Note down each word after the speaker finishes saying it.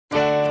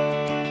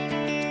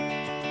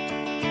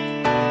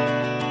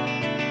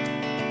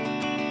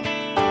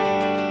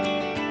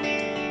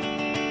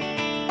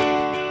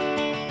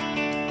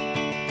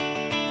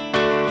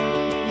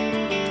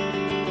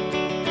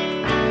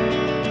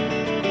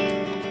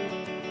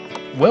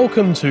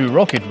Welcome to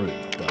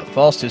RocketRoute, the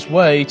fastest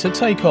way to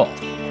take off.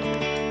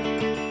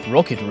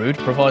 RocketRoute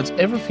provides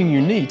everything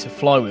you need to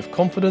fly with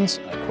confidence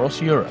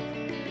across Europe.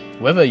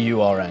 Whether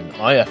you are an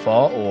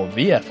IFR or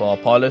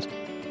VFR pilot,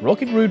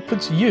 RocketRoute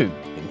puts you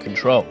in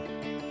control.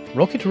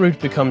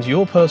 RocketRoute becomes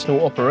your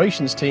personal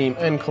operations team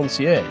and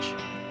concierge,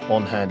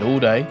 on hand all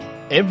day,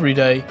 every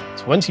day,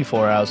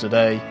 24 hours a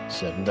day,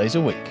 7 days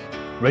a week.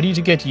 Ready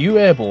to get you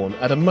airborne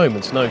at a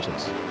moment's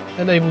notice,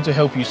 and able to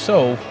help you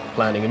solve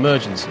planning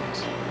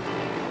emergencies.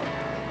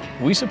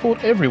 We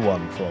support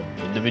everyone from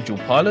individual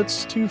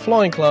pilots to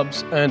flying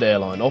clubs and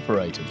airline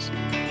operators.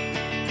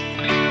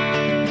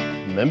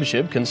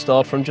 Membership can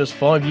start from just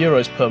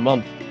 €5 per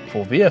month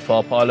for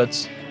VFR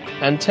pilots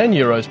and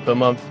 €10 per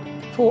month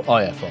for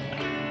IFR.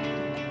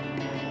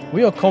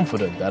 We are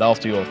confident that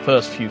after your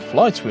first few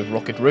flights with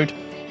RocketRoute,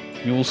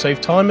 you will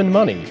save time and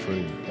money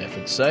through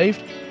effort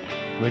saved,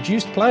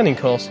 reduced planning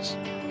costs,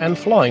 and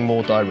flying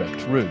more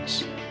direct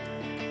routes.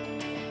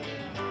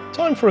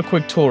 Time for a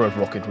quick tour of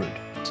RocketRoute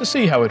to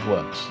see how it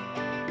works.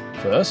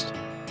 First,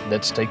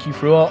 let's take you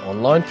through our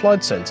online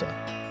flight center.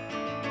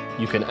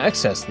 You can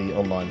access the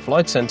online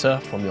flight center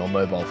from your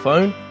mobile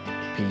phone,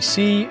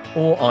 PC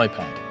or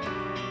iPad.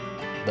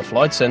 The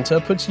flight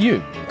center puts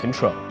you in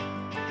control.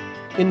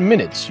 In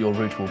minutes, your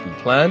route will be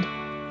planned,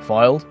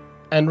 filed,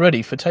 and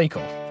ready for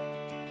takeoff.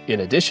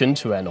 In addition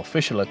to an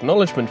official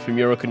acknowledgement from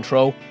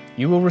Eurocontrol,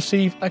 you will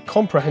receive a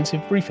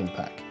comprehensive briefing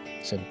pack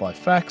sent by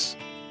fax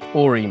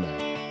or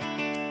email.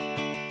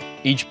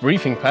 Each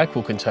briefing pack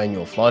will contain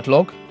your flight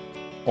log,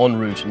 en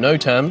route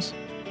NOTAMs,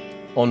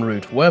 en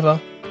route weather,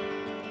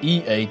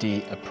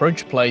 EAD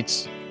approach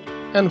plates,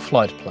 and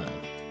flight plan.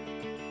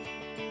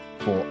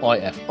 For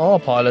IFR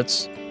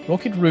pilots,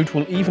 RocketRoute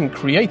will even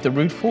create the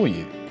route for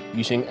you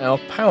using our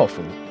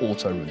powerful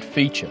auto-route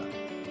feature.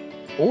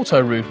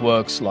 Auto-route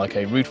works like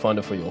a route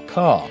finder for your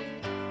car,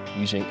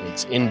 using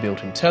its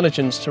inbuilt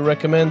intelligence to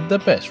recommend the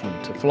best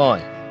route to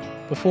fly,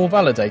 before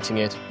validating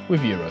it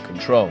with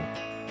Eurocontrol.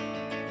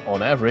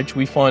 On average,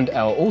 we find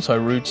our auto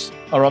routes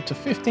are up to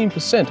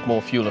 15%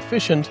 more fuel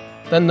efficient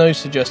than those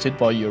suggested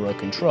by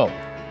Eurocontrol.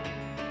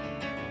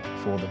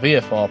 For the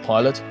VFR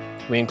pilot,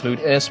 we include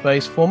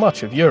airspace for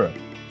much of Europe,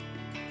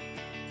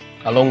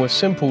 along with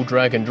simple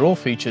drag and draw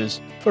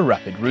features for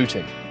rapid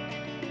routing.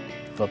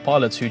 For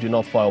pilots who do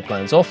not file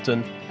plans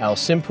often, our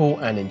simple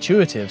and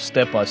intuitive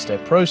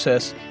step-by-step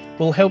process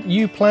will help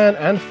you plan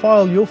and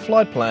file your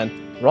flight plan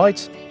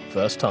right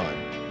first time.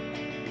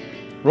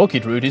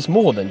 RocketRoute is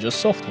more than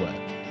just software.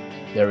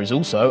 There is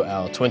also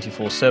our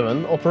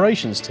 24/7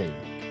 operations team.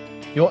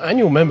 Your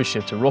annual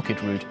membership to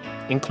RocketRoute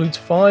includes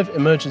 5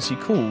 emergency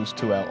calls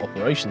to our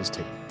operations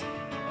team.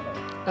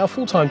 Our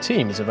full-time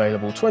team is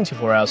available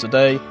 24 hours a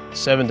day,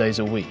 7 days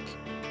a week.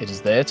 It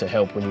is there to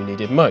help when you need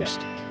it most,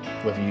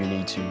 whether you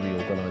need to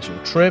reorganize your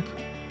trip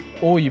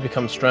or you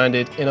become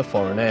stranded in a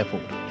foreign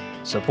airport.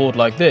 Support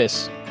like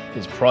this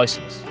is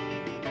priceless.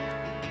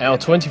 Our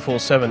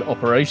 24/7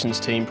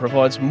 operations team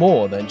provides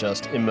more than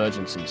just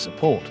emergency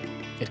support.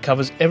 It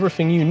covers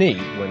everything you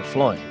need when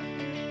flying.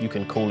 You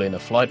can call in a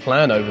flight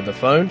plan over the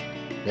phone.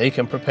 They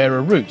can prepare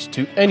a route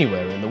to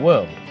anywhere in the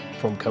world,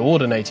 from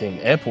coordinating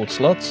airport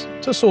slots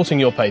to sorting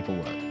your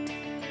paperwork,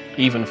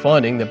 even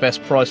finding the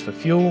best price for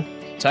fuel,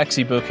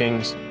 taxi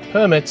bookings,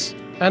 permits,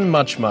 and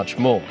much, much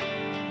more.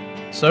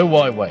 So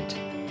why wait?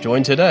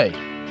 Join today.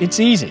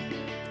 It's easy.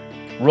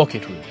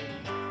 RocketRoute,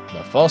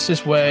 the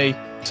fastest way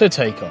to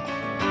take off.